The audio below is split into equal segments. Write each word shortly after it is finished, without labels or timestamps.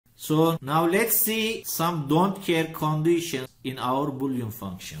So now let's see some don't care conditions in our Boolean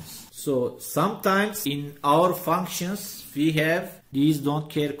functions. So sometimes in our functions we have these don't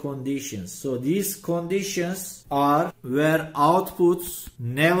care conditions. So these conditions are where outputs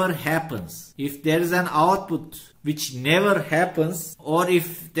never happens. If there is an output which never happens, or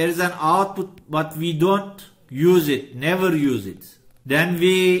if there is an output but we don't use it, never use it, then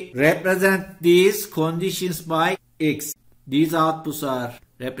we represent these conditions by X. These outputs are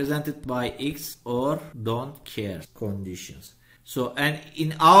represented by X or don't care conditions. So, and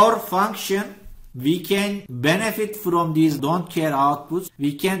in our function, we can benefit from these don't care outputs.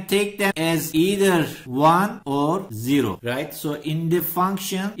 We can take them as either 1 or 0, right? So in the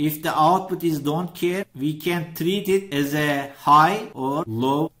function, if the output is don't care, we can treat it as a high or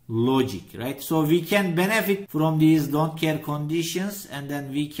low logic, right? So we can benefit from these don't care conditions, and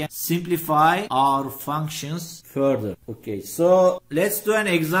then we can simplify our functions further. Okay, so let's do an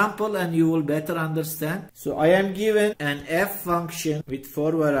example and you will better understand. So I am given an f function with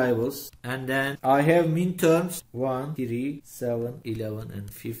 4 variables, and then I have minterms 1, 3, 7, 11 and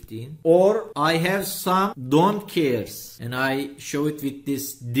 15, or I have some don't cares and I show it with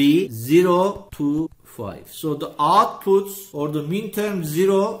this D 0 to 5. So the outputs or the minterm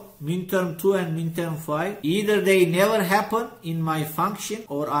 0, minterm 2 and minterm 5, either they never happen in my function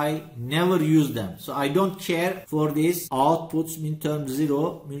or I never use them. So I don't care for these outputs minterm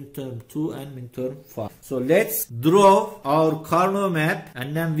 0, minterm 2 and minterm 5. So let's draw our Karnaugh map,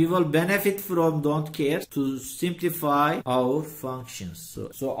 and then we will benefit from don't care to simplify our functions.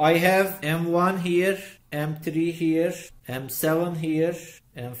 So I have M1 here, M3 here, M7 here,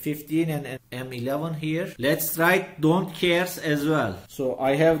 M15 and M11 here. Let's write don't cares as well. So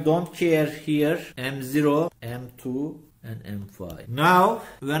I have don't care here, M0, M2 and M5. Now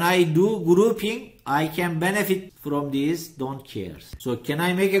when I do grouping, I can benefit from these don't cares. So can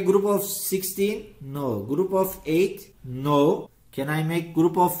I make a group of 16? No. Group of 8? No. Can I make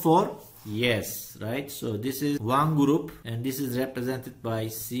group of 4? Yes, right? So this is one group and this is represented by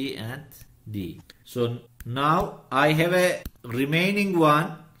C and D. So now I have a remaining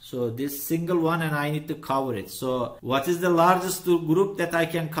one, so this single one, and I need to cover it. So what is the largest group that I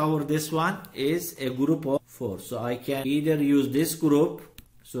can cover? This one is a group of 4. So I can either use this group,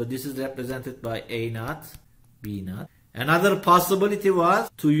 so this is represented by A naught, B naught. Another possibility was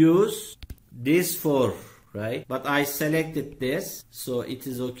to use this 4, right? But I selected this, so it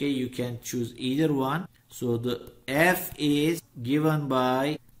is okay, you can choose either one. So the F is given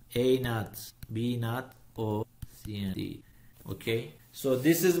by A naught, B naught or C and D. Okay, so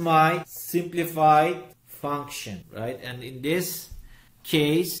this is my simplified function, right? And in this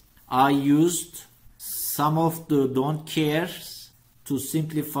case I used some of the don't cares to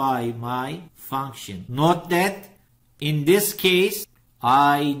simplify my function. Note that in this case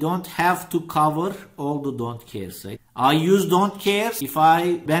I don't have to cover all the don't cares, right? I use don't cares if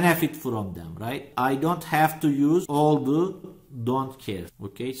I benefit from them, right? I don't have to use all the don't care.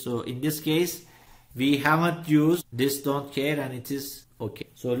 Okay, so in this case we haven't used this don't care and it is okay.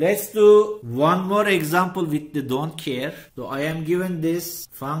 So let's do one more example with the don't care. So I am given this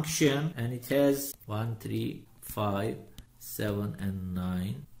function and it has 1, 3, 5, 7 and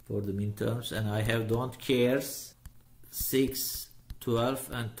 9 for the minterms, and I have don't cares 6, 12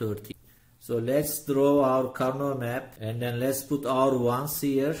 and 13. So let's draw our Karnaugh map, and then let's put our ones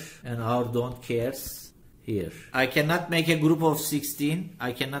here and our don't cares here. I cannot make a group of 16.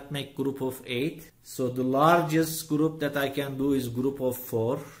 I cannot make group of 8. So the largest group that I can do is group of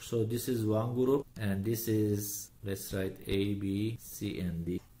 4. So this is one group and this is, let's write A, B, C and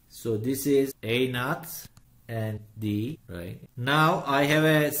D. So this is A naught and D, right? Now I have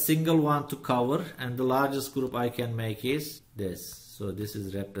a single one to cover, and the largest group I can make is this. So this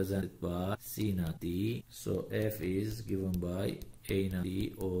is represented by C naught D. So F is given by A naught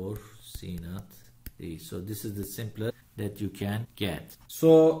D or C naught D. So this is the simplest that you can get.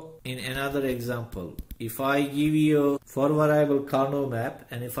 So in another example, if I give you 4 variable Karnaugh map,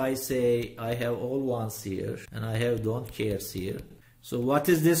 and if I say I have all ones here and I have don't cares here, so what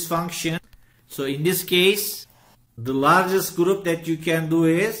is this function? So in this case the largest group that you can do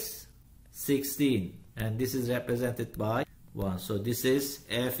is 16, and this is represented by 1. So this is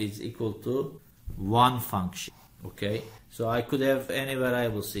F is equal to 1 function. Okay, so I could have any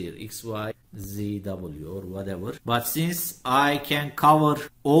variables here, x, y, z, w or whatever, but since I can cover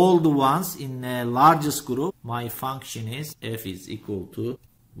all the ones in the largest group, my function is f is equal to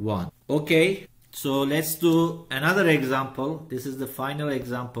 1. Okay, So let's do another example. This is the final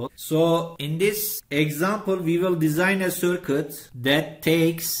example. So in this example, we will design a circuit that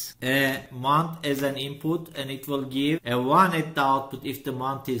takes a month as an input, and it will give a 1 at the output if the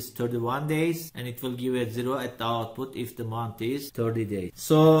month is 31 days, and it will give a 0 at the output if the month is 30 days.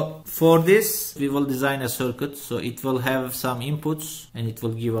 So for this, we will design a circuit. So it will have some inputs and it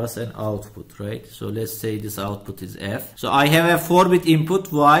will give us an output, right? So let's say this output is F. So I have a 4-bit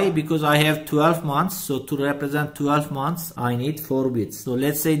input. Why? Because I have 12 months. So to represent 12 months, I need 4 bits. So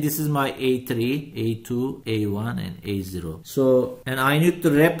let's say this is my A3, A2, A1 and A0. So, and I need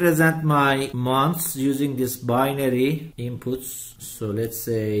to represent my months using this binary inputs. So let's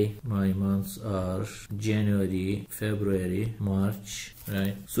say my months are January, February, March,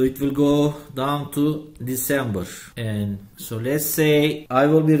 right? So it will go down to December. And so let's say I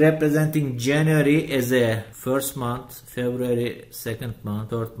will be representing January as a first month, February second month,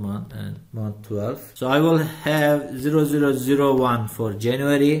 third month, and month 12. So I will have 0001 for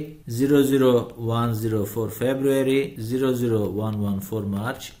January, 0010 for February, 0011 for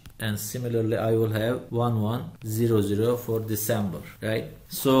March, and similarly I will have 1100 for December, right?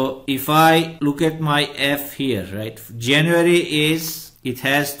 So if I look at my F here, right, January is, it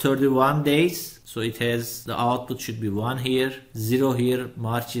has 31 days. So it has, the output should be 1 here, 0 here,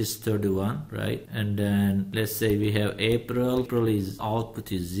 March is 31, right? And then let's say we have April. April is,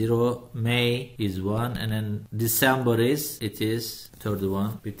 output is 0, May is 1, and then December is, it is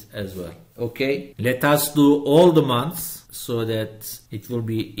 31 bit as well. Okay, let us do all the months so that it will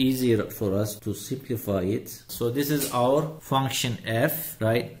be easier for us to simplify it. So this is our function F,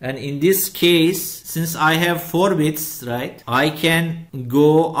 right? And in this case, since I have 4 bits, right, I can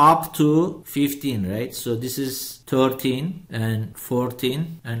go up to 15, right? So this is 13 and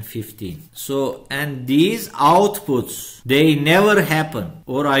 14 and 15. So, and these outputs, they never happen,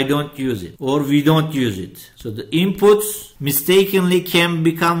 or I don't use it, or we don't use it. So the inputs mistakenly can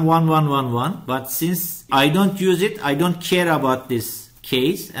become 1111, but since I don't use it, I don't care about this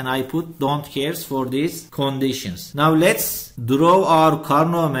case, and I put don't cares for these conditions. Now let's draw our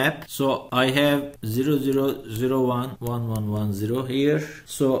Karnaugh map. So I have 0001 1110 here.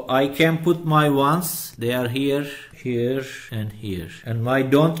 So I can put my ones, they are here, here and here, and my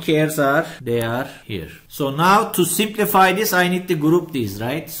don't cares are, they are here. So now to simplify this, I need to group these,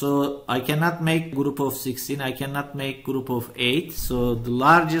 right? So I cannot make group of 16, I cannot make group of 8. So the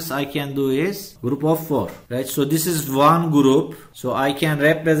largest I can do is group of 4, right? So this is one group. So I can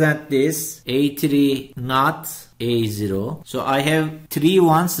represent this A3 not A0. So I have 3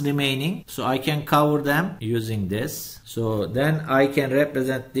 ones remaining, so I can cover them using this. So then I can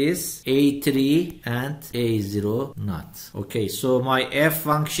represent this A3 and A0 not. Okay, so my F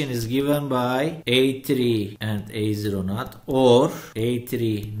function is given by A3 and A0 not, or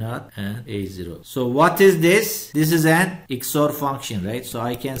A3 not and A0. So what is this? This is an XOR function, right? So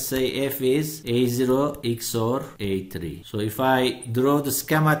I can say F is A0 XOR A3. So if I draw the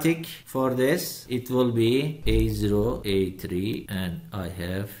schematic for this, it will be A0 A3 and I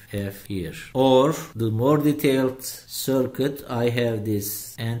have F here. Or the more detailed circuit, I have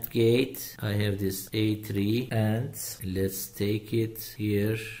this AND gate, I have this A3, and let's take it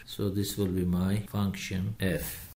here. So this will be my function F.